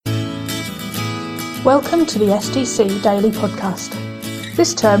Welcome to the SDC Daily Podcast.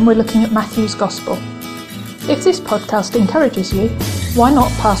 This term we're looking at Matthew's Gospel. If this podcast encourages you, why not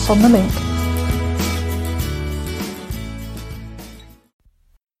pass on the link?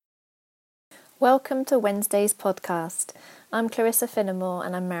 Welcome to Wednesday's podcast. I'm Clarissa Finnemore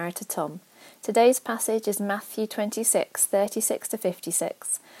and I'm married to Tom. Today's passage is Matthew 26, 36 to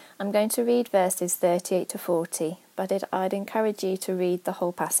 56. I'm going to read verses 38 to 40, but I'd encourage you to read the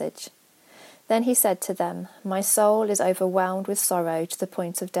whole passage. Then he said to them, "My soul is overwhelmed with sorrow to the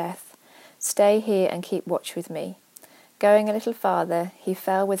point of death. Stay here and keep watch with me." Going a little farther, he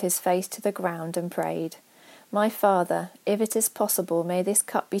fell with his face to the ground and prayed, "My Father, if it is possible, may this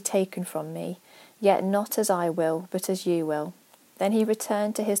cup be taken from me, yet not as I will, but as you will." Then he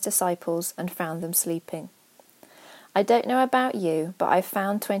returned to his disciples and found them sleeping. I don't know about you, but I've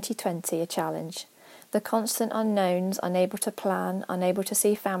found 2020 a challenge. The constant unknowns, unable to plan, unable to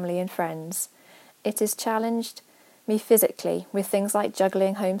see family and friends. It has challenged me physically with things like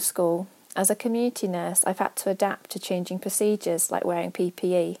juggling homeschool. As a community nurse, I've had to adapt to changing procedures like wearing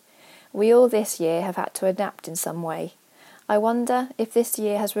PPE. We all this year have had to adapt in some way. I wonder if this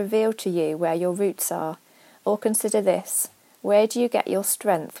year has revealed to you where your roots are, or consider this, where do you get your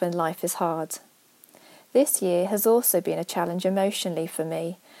strength when life is hard? This year has also been a challenge emotionally for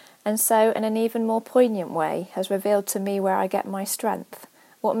me, and so in an even more poignant way has revealed to me where I get my strength,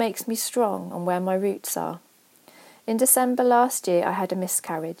 what makes me strong and where my roots are. In December last year I had a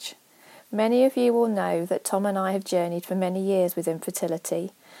miscarriage. Many of you will know that Tom and I have journeyed for many years with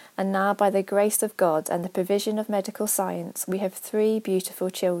infertility, and now by the grace of God and the provision of medical science we have 3 beautiful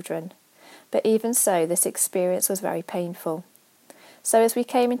children. But even so, this experience was very painful. So as we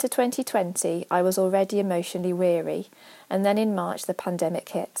came into 2020, I was already emotionally weary, and then in March the pandemic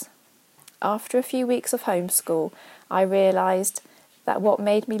hit. After a few weeks of homeschool, I realised that what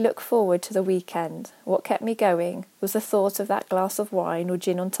made me look forward to the weekend, what kept me going, was the thought of that glass of wine or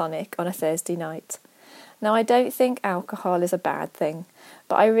gin and tonic on a Thursday night. Now I don't think alcohol is a bad thing,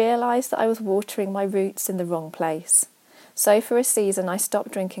 but I realised that I was watering my roots in the wrong place. So for a season I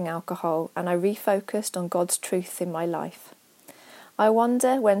stopped drinking alcohol and I refocused on God's truth in my life. I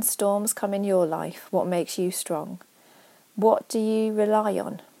wonder, when storms come in your life, what makes you strong? What do you rely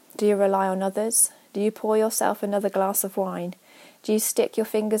on? Do you rely on others? Do you pour yourself another glass of wine? Do you stick your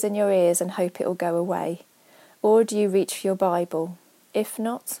fingers in your ears and hope it will go away? Or do you reach for your Bible? If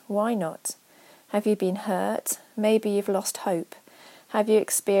not, why not? Have you been hurt? Maybe you've lost hope. Have you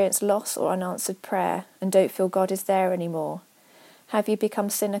experienced loss or unanswered prayer and don't feel God is there anymore? Have you become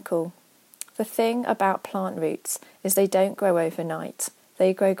cynical? The thing about plant roots is they don't grow overnight.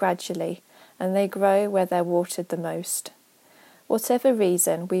 They grow gradually, and they grow where they're watered the most. Whatever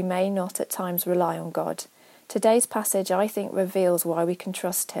reason, we may not at times rely on God. Today's passage, I think, reveals why we can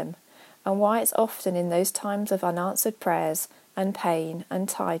trust him, and why it's often in those times of unanswered prayers and pain and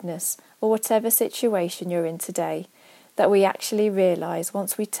tiredness, or whatever situation you're in today, that we actually realise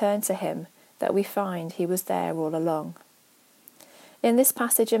once we turn to him that we find he was there all along. In this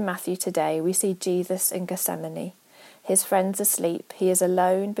passage in Matthew today, we see Jesus in Gethsemane. His friends asleep, he is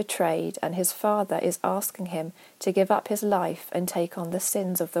alone, betrayed, and his Father is asking him to give up his life and take on the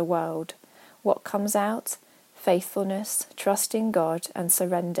sins of the world. What comes out? Faithfulness, trust in God, and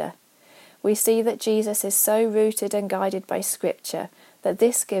surrender. We see that Jesus is so rooted and guided by Scripture that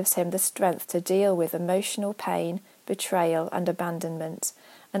this gives him the strength to deal with emotional pain, betrayal, and abandonment,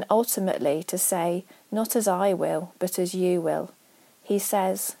 and ultimately to say, "Not as I will, but as you will." He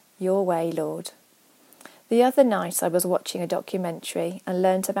says, "Your way, Lord." The other night I was watching a documentary and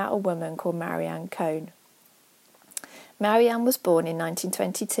learnt about a woman called Marianne Cohn. Marianne was born in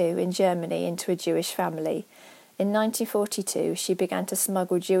 1922 in Germany into a Jewish family. In 1942 she began to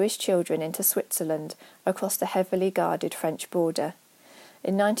smuggle Jewish children into Switzerland across the heavily guarded French border.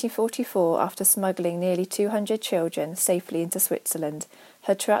 In 1944, after smuggling nearly 200 children safely into Switzerland,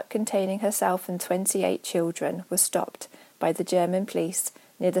 her truck containing herself and 28 children was stopped by the German police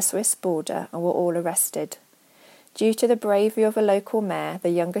near the Swiss border and were all arrested. Due to the bravery of a local mayor, the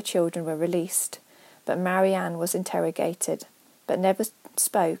younger children were released, but Marianne was interrogated, but never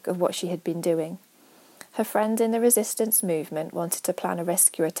spoke of what she had been doing. Her friends in the resistance movement wanted to plan a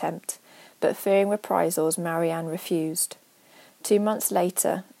rescue attempt, but fearing reprisals, Marianne refused. 2 months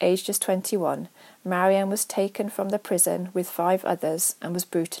later, aged just 21, Marianne was taken from the prison with 5 others and was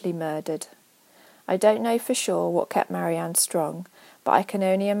brutally murdered. I don't know for sure what kept Marianne strong, but I can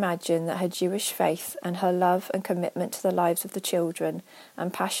only imagine that her Jewish faith and her love and commitment to the lives of the children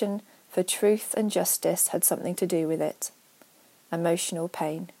and passion for truth and justice had something to do with it. Emotional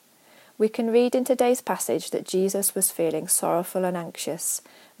pain. We can read in today's passage that Jesus was feeling sorrowful and anxious.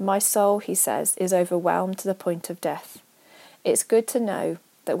 My soul, he says, is overwhelmed to the point of death. It's good to know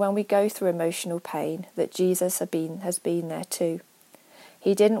that when we go through emotional pain, that Jesus has been there too.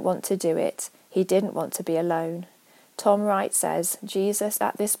 He didn't want to do it. He didn't want to be alone. Tom Wright says Jesus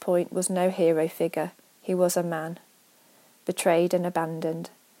at this point was no hero figure. He was a man, betrayed and abandoned.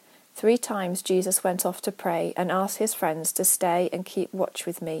 3 times Jesus went off to pray and asked his friends to stay and keep watch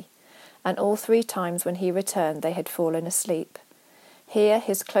with me, and all 3 times when he returned they had fallen asleep. Here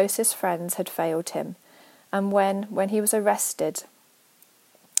his closest friends had failed him, and when he was arrested,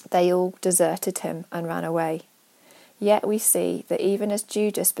 they all deserted him and ran away. Yet we see that even as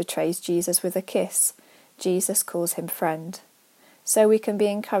Judas betrays Jesus with a kiss, Jesus calls him friend. So we can be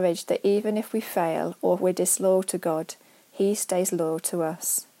encouraged that even if we fail or we're disloyal to God, he stays loyal to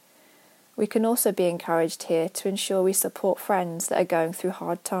us. We can also be encouraged here to ensure we support friends that are going through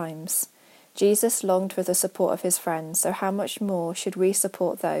hard times. Jesus longed for the support of his friends, so how much more should we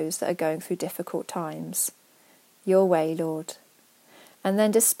support those that are going through difficult times? Your way, Lord. And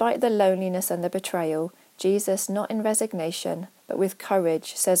then despite the loneliness and the betrayal, Jesus, not in resignation, but with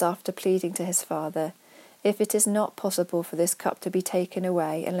courage, says after pleading to his Father, "If it is not possible for this cup to be taken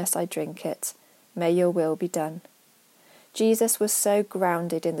away unless I drink it, may your will be done." Jesus was so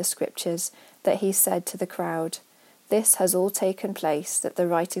grounded in the scriptures that he said to the crowd, "This has all taken place that the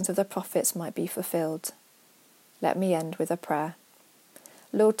writings of the prophets might be fulfilled." Let me end with a prayer.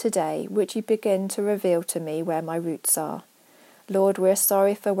 Lord, today, would you begin to reveal to me where my roots are? Lord, we're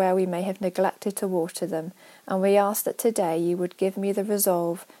sorry for where we may have neglected to water them, and we ask that today you would give me the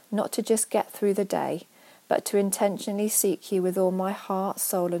resolve not to just get through the day, but to intentionally seek you with all my heart,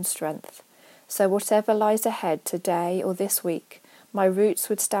 soul and strength. So whatever lies ahead today or this week, my roots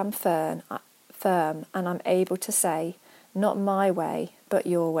would stand firm, and I'm able to say, not my way, but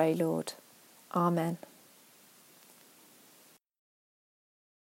your way, Lord. Amen.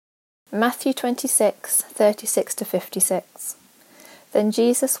 Matthew 26, 36-56. Then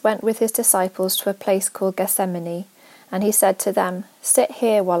Jesus went with his disciples to a place called Gethsemane, and he said to them, "Sit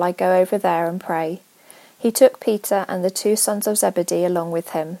here while I go over there and pray." He took Peter and the 2 sons of Zebedee along with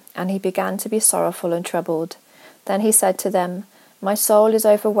him, and he began to be sorrowful and troubled. Then he said to them, "My soul is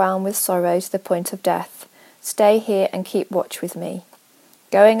overwhelmed with sorrow to the point of death. Stay here and keep watch with me."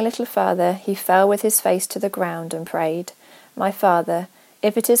 Going a little further, he fell with his face to the ground and prayed, "My Father,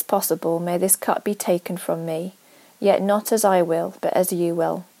 if it is possible, may this cup be taken from me. Yet not as I will, but as you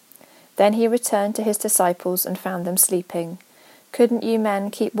will." Then he returned to his disciples and found them sleeping. "Couldn't you men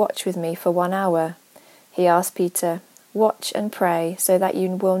keep watch with me for 1 hour?" He asked Peter, "Watch and pray, so that you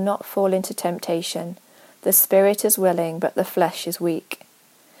will not fall into temptation. The spirit is willing, but the flesh is weak."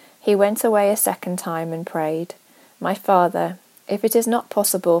 He went away a second time and prayed, "My Father, if it is not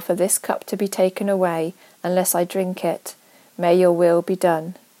possible for this cup to be taken away unless I drink it, may your will be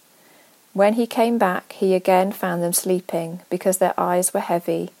done." When he came back, he again found them sleeping, because their eyes were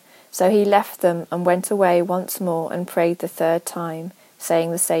heavy. So he left them and went away once more and prayed the 3rd time,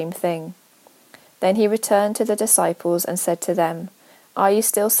 saying the same thing. Then he returned to the disciples and said to them, "Are you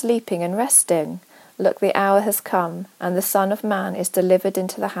still sleeping and resting? Look, the hour has come, and the Son of Man is delivered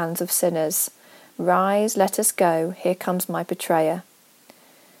into the hands of sinners. Rise, let us go, here comes my betrayer."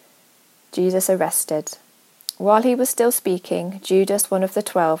 Jesus arrested. While he was still speaking, Judas, one of the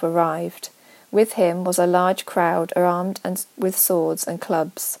 12, arrived. With him was a large crowd armed with swords and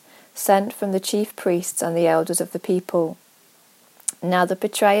clubs, sent from the chief priests and the elders of the people. Now the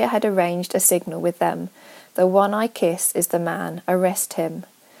betrayer had arranged a signal with them. "The one I kiss is the man, arrest him."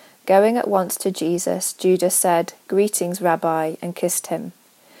 Going at once to Jesus, Judas said, "Greetings, Rabbi," and kissed him.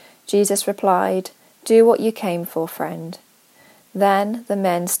 Jesus replied, "Do what you came for, friend." Then the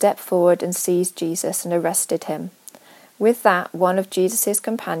men stepped forward and seized Jesus and arrested him. With that, one of Jesus'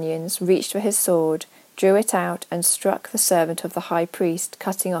 companions reached for his sword, drew it out, and struck the servant of the high priest,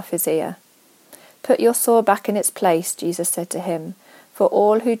 cutting off his ear. "Put your sword back in its place," Jesus said to him, "for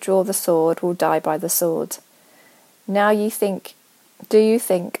all who draw the sword will die by the sword. Now do you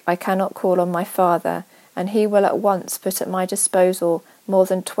think I cannot call on my Father, and he will at once put at my disposal more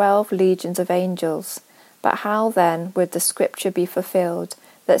than 12 legions of angels? But how then would the scripture be fulfilled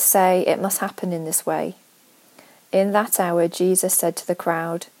that say it must happen in this way?" In that hour Jesus said to the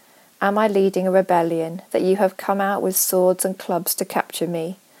crowd, "Am I leading a rebellion, that you have come out with swords and clubs to capture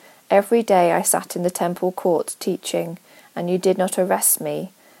me? Every day I sat in the temple courts teaching, and you did not arrest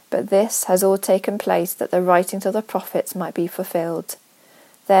me, but this has all taken place that the writings of the prophets might be fulfilled."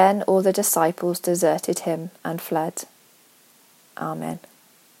 Then all the disciples deserted him and fled. Amen.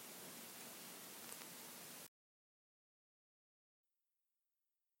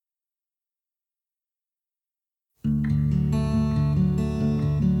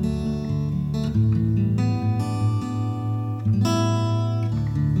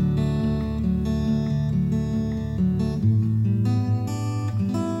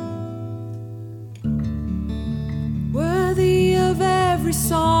 every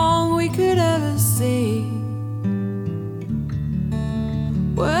song we could ever sing,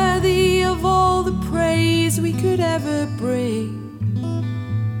 worthy of all the praise we could ever bring,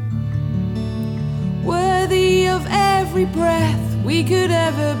 worthy of every breath we could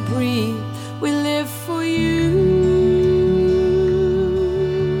ever breathe. We live for you.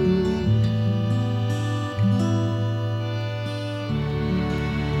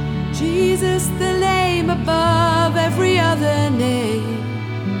 Jesus, the name above every other name.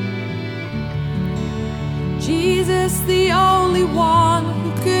 Jesus, the only one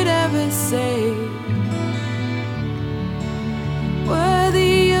who could ever save.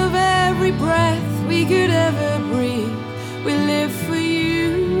 Worthy of every breath we could ever breathe. We live for you.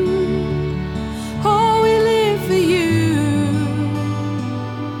 Oh, we live for you.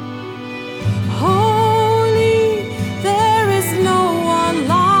 Holy, there is no one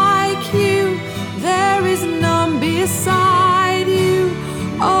like you. There is none beside you.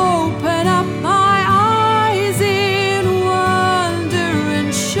 Open up my eyes in wonder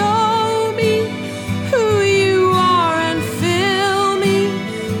and show me who you are, and fill me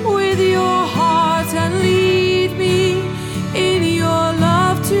with your heart and lead me in your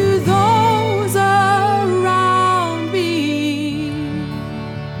love to those around me.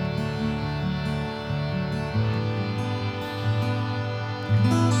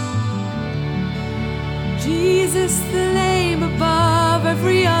 Jesus, the name above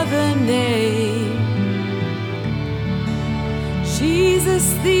every other name. Jesus,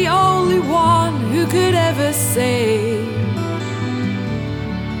 the only one who could ever save.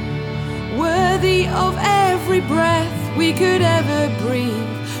 Worthy of every breath we could ever breathe.